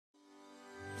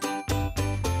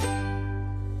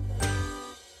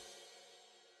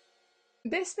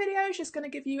this video is just going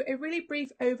to give you a really brief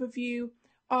overview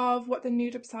of what the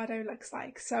new Dubsado looks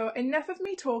like. So enough of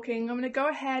me talking, I'm going to go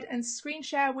ahead and screen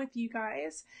share with you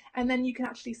guys, and then you can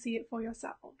actually see it for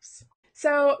yourselves.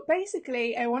 So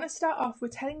basically, I want to start off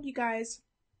with telling you guys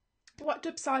what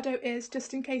Dubsado is,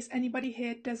 just in case anybody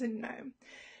here doesn't know.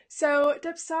 So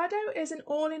Dubsado is an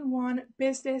all-in-one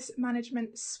business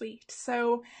management suite.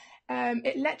 So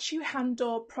it lets you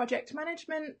handle project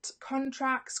management,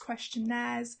 contracts,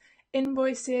 questionnaires,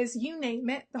 invoices, you name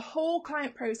it. The whole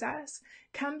client process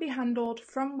can be handled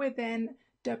from within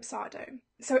Dubsado.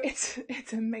 So it's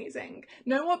amazing.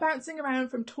 No more bouncing around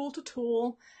from tool to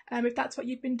tool if that's what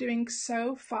you've been doing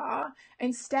so far.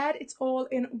 Instead, it's all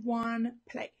in one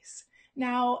place.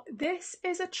 Now, this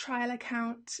is a trial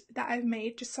account that I've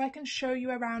made just so I can show you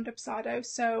around Dubsado.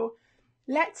 So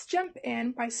let's jump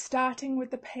in by starting with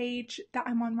the page that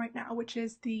I'm on right now, which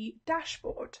is the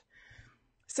dashboard.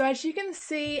 So as you can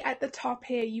see at the top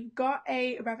here, you've got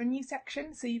a revenue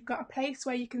section. So you've got a place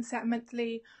where you can set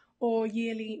monthly or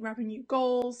yearly revenue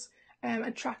goals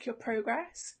and track your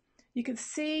progress. You can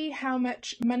see how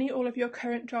much money all of your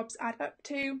current jobs add up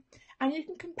to, and you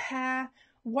can compare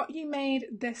what you made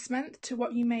this month to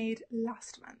what you made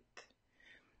last month.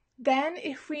 Then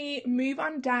if we move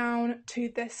on down to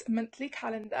this monthly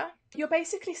calendar, you'll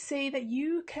basically see that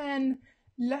you can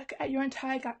look at your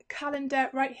entire calendar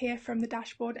right here from the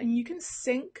dashboard, and you can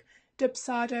sync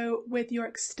Dubsado with your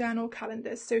external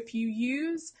calendars. So if you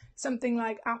use something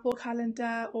like Apple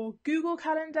Calendar or Google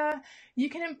Calendar, you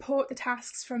can import the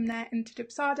tasks from there into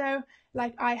Dubsado,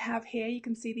 like I have here. You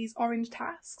can see these orange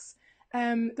tasks.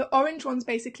 The orange ones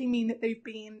basically mean that they've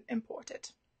been imported.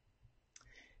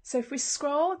 So if we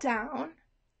scroll down,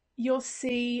 you'll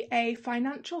see a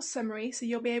financial summary. So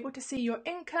you'll be able to see your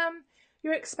income,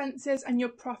 your expenses, and your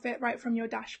profit right from your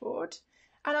dashboard.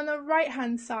 And on the right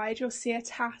hand side, you'll see a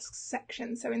tasks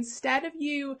section. So instead of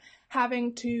you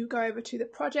having to go over to the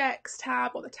projects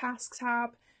tab or the tasks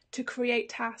tab to create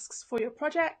tasks for your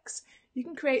projects, you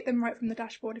can create them right from the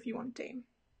dashboard if you want to.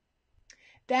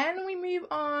 Then we move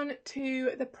on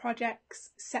to the projects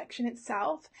section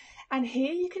itself, and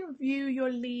here you can view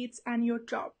your leads and your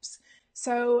jobs.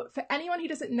 So for anyone who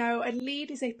doesn't know, a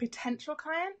lead is a potential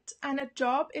client and a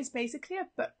job is basically a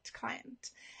booked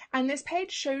client. And this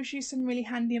page shows you some really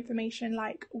handy information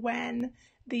like when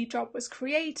the job was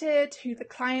created, who the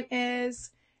client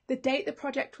is, the date the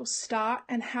project will start,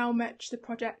 and how much the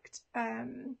project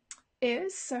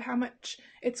is, so how much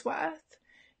it's worth.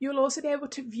 You'll also be able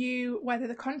to view whether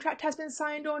the contract has been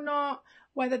signed or not,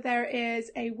 whether there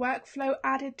is a workflow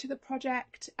added to the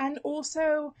project, and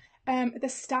also the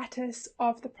status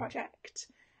of the project,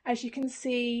 as you can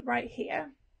see right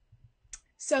here.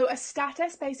 So a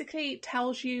status basically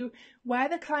tells you where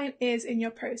the client is in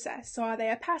your process. So are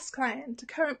they a past client, a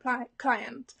current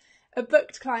client, a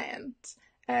booked client?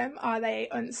 Are they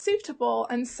unsuitable,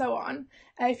 and so on.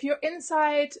 If you're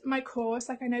inside my course,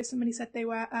 like I know somebody said they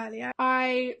were earlier,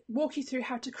 I walk you through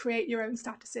how to create your own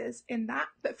statuses in that.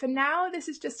 But for now, this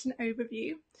is just an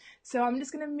overview. So I'm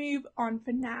just going to move on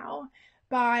for now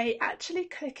by actually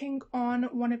clicking on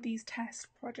one of these test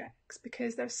projects,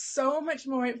 because there's so much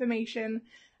more information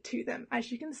to them, as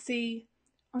you can see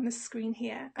on the screen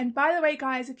here. And by the way,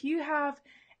 guys, if you have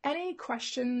any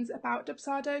questions about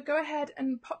Dubsado, go ahead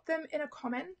and pop them in a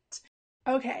comment.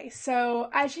 Okay, so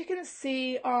as you can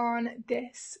see on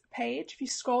this page, if you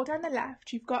scroll down the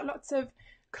left, you've got lots of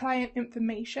client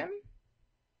information,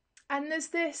 and there's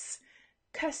this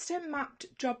custom mapped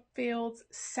job fields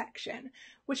section,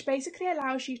 which basically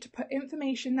allows you to put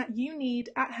information that you need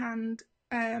at hand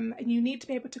and you need to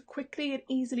be able to quickly and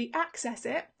easily access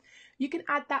it. You can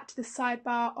add that to the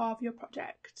sidebar of your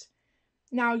project.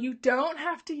 Now, you don't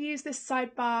have to use this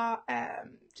sidebar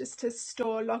just to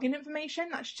store login information.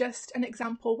 That's just an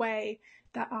example way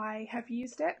that I have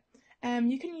used it.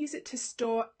 You can use it to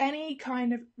store any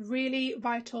kind of really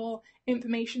vital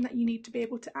information that you need to be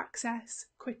able to access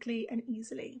quickly and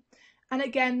easily. And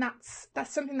again, that's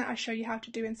something that I show you how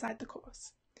to do inside the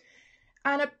course.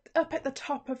 And up at the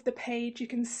top of the page, you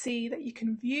can see that you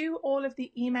can view all of the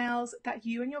emails that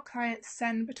you and your clients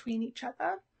send between each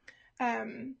other.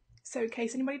 So in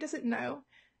case anybody doesn't know,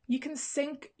 you can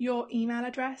sync your email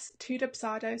address to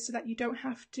Dubsado so that you don't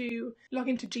have to log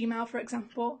into Gmail, for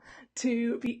example,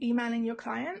 to be emailing your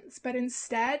clients, but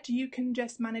instead you can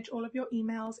just manage all of your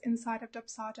emails inside of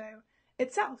Dubsado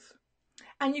itself.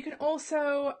 And you can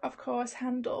also, of course,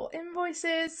 handle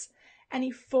invoices,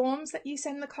 any forms that you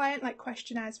send the client, like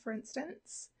questionnaires, for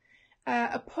instance,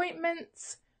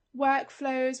 appointments,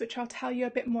 workflows, which I'll tell you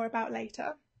a bit more about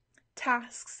later,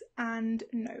 tasks, and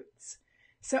notes.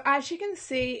 So as you can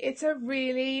see, it's a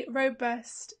really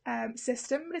robust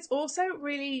system, but it's also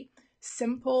really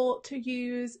simple to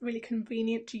use, really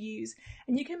convenient to use,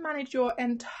 and you can manage your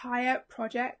entire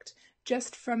project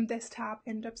just from this tab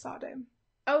in Dubsado.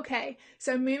 Okay,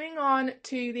 so moving on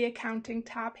to the accounting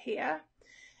tab here.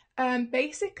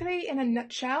 Basically, in a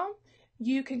nutshell,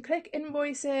 you can click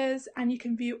invoices and you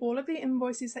can view all of the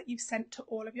invoices that you've sent to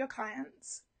all of your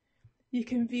clients. You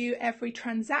can view every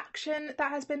transaction that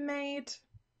has been made.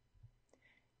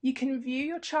 You can view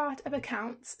your chart of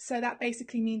accounts, so that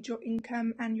basically means your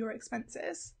income and your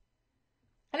expenses.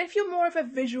 And if you're more of a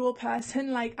visual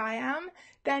person like I am,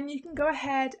 then you can go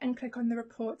ahead and click on the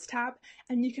Reports tab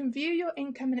and you can view your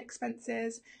income and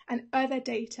expenses and other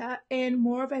data in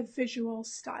more of a visual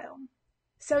style.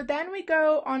 So then we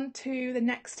go on to the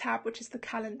next tab, which is the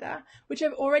Calendar, which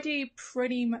I've already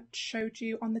pretty much showed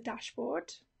you on the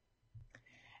dashboard.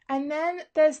 And then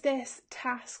there's this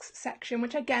tasks section,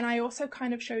 which again, I also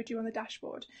kind of showed you on the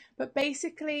dashboard. But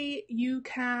basically you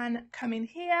can come in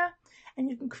here and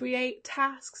you can create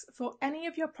tasks for any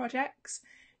of your projects.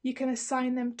 You can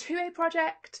assign them to a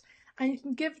project and you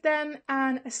can give them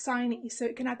an assignee. So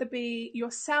it can either be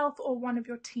yourself or one of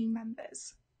your team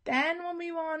members. Then we'll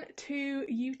move on to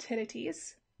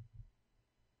utilities.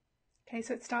 Okay,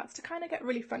 so it starts to kind of get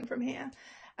really fun from here.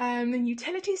 The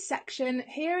utilities section,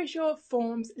 here is your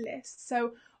forms list.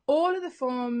 So all of the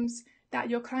forms that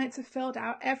your clients have filled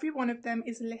out, every one of them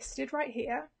is listed right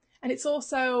here. And it's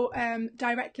also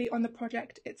directly on the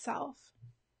project itself.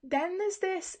 Then there's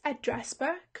this address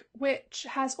book, which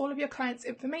has all of your clients'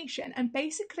 information. And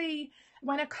basically,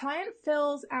 when a client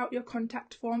fills out your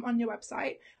contact form on your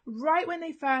website, right when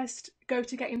they first go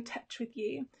to get in touch with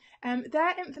you,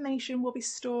 their information will be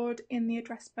stored in the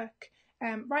address book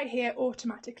right here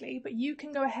automatically, but you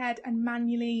can go ahead and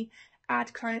manually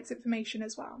add clients' information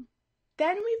as well.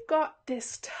 Then we've got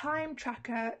this time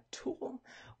tracker tool,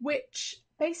 which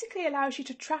basically allows you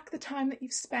to track the time that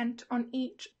you've spent on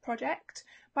each project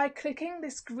by clicking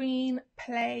this green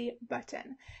play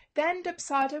button. Then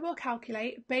Dubsado will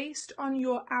calculate, based on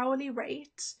your hourly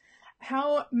rate,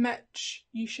 how much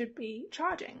you should be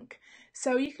charging.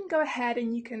 So you can go ahead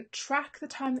and you can track the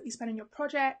time that you spend on your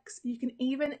projects. You can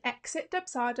even exit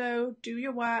Dubsado, do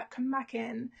your work, come back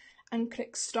in and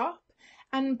click stop.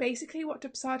 And basically what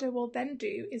Dubsado will then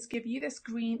do is give you this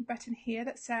green button here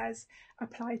that says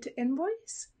apply to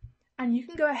invoice. And you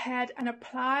can go ahead and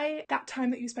apply that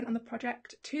time that you spent on the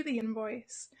project to the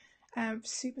invoice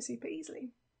super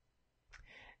easily.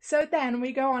 So then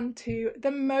we go on to the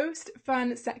most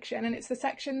fun section, and it's the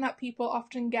section that people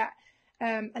often get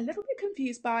a little bit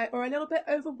confused by or a little bit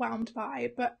overwhelmed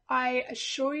by, but I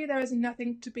assure you there is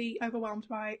nothing to be overwhelmed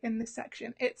by in this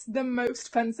section. It's the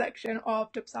most fun section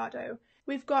of Dubsado.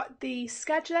 We've got the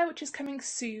scheduler, which is coming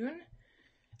soon,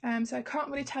 so I can't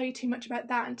really tell you too much about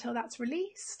that until that's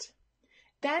released.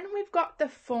 Then we've got the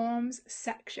forms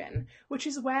section, which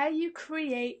is where you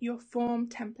create your form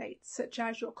templates, such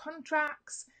as your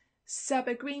contracts,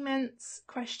 sub-agreements,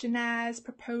 questionnaires,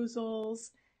 proposals,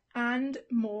 and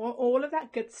more, all of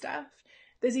that good stuff.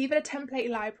 There's even a template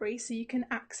library, so you can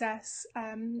access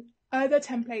other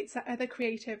templates that other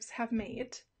creatives have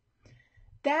made.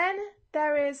 Then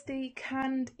there is the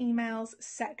canned emails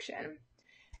section,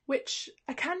 which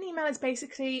a canned email is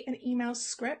basically an email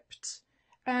script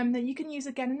that you can use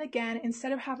again and again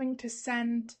instead of having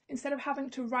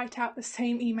to write out the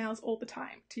same emails all the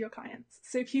time to your clients.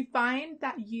 So if you find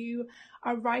that you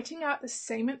are writing out the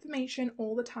same information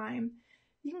all the time,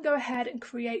 you can go ahead and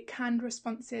create canned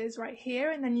responses right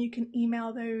here, and then you can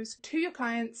email those to your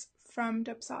clients from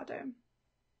Dubsado.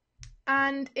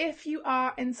 And if you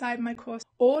are inside my course,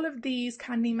 all of these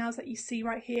canned emails that you see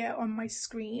right here on my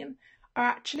screen are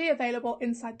actually available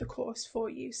inside the course for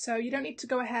you. So you don't need to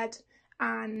go ahead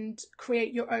and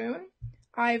create your own.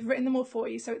 I've written them all for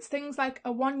you. So it's things like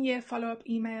a 1-year follow-up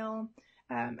email,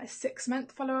 a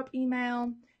 6-month follow-up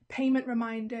email, payment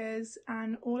reminders,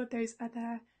 and all of those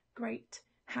other great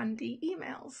handy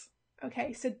emails.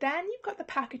 Okay, so then you've got the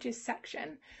packages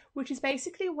section, which is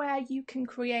basically where you can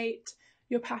create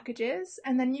your packages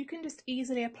and then you can just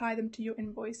easily apply them to your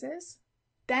invoices.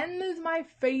 Then there's my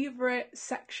favorite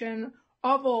section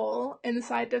of all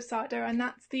inside Dubsado, and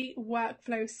that's the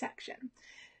workflow section.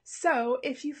 So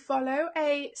if you follow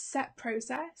a set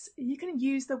process, you can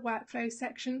use the workflow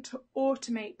section to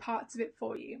automate parts of it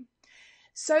for you.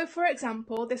 So for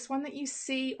example, this one that you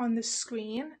see on the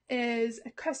screen is a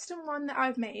custom one that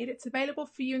I've made. It's available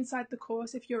for you inside the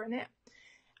course if you're in it.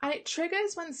 And it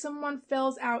triggers when someone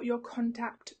fills out your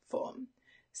contact form.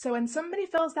 So when somebody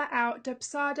fills that out,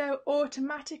 Dubsado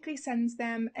automatically sends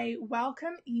them a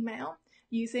welcome email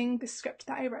using the script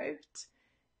that I wrote.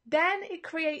 Then it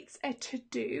creates a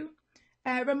to-do,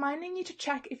 reminding you to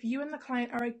check if you and the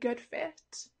client are a good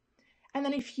fit. And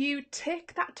then if you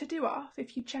tick that to-do off,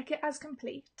 if you check it as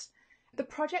complete, the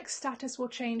project status will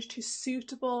change to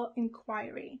suitable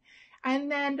inquiry.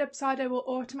 And then Dubsado will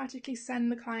automatically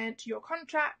send the client your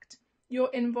contract, your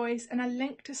invoice, and a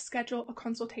link to schedule a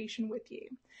consultation with you.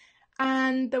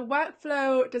 And the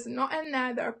workflow does not end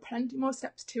there. There are plenty more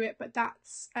steps to it, but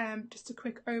that's just a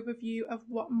quick overview of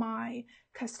what my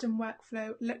custom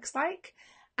workflow looks like.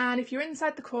 And if you're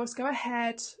inside the course, go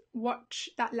ahead, watch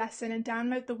that lesson and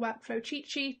download the workflow cheat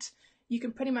sheet. You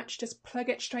can pretty much just plug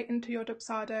it straight into your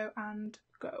Dubsado and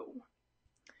go.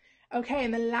 Okay,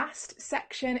 and the last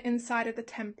section inside of the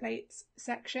templates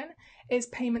section is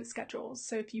payment schedules.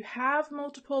 So if you have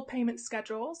multiple payment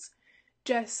schedules,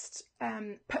 just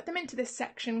put them into this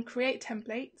section, create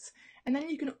templates, and then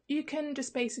you can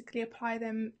just basically apply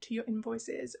them to your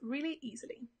invoices really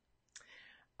easily.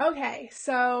 Okay,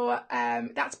 so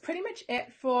that's pretty much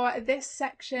it for this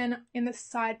section in the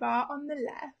sidebar on the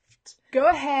left. Go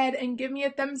ahead and give me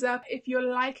a thumbs up if you're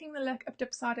liking the look of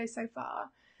Dubsado so far.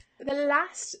 The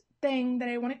last thing that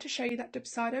I wanted to show you that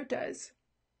Dubsado does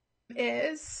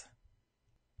is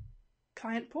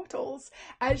client portals,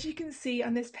 as you can see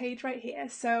on this page right here.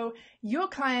 So your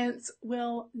clients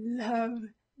will love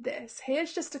this.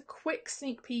 Here's just a quick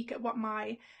sneak peek at what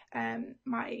my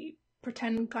my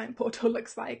pretend client portal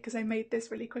looks like, because I made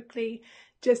this really quickly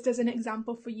just as an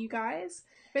example for you guys.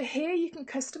 But here you can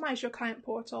customize your client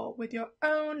portal with your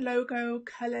own logo,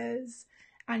 colors,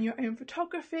 and your own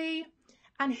photography.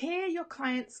 And here your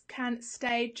clients can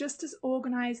stay just as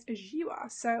organized as you are.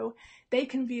 So they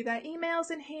can view their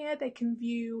emails in here, they can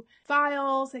view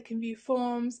files, they can view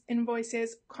forms,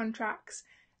 invoices, contracts,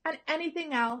 and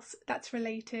anything else that's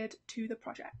related to the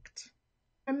project.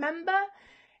 Remember,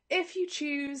 if you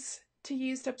choose to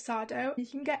use Dubsado, you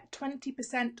can get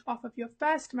 20% off of your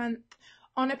first month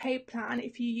on a paid plan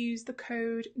if you use the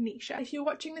code Nisha. If you're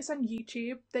watching this on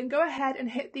YouTube, then go ahead and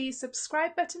hit the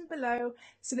subscribe button below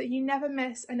so that you never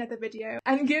miss another video,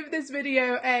 and give this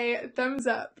video a thumbs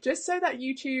up just so that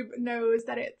YouTube knows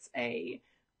that it's a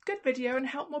good video and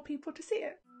help more people to see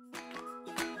it.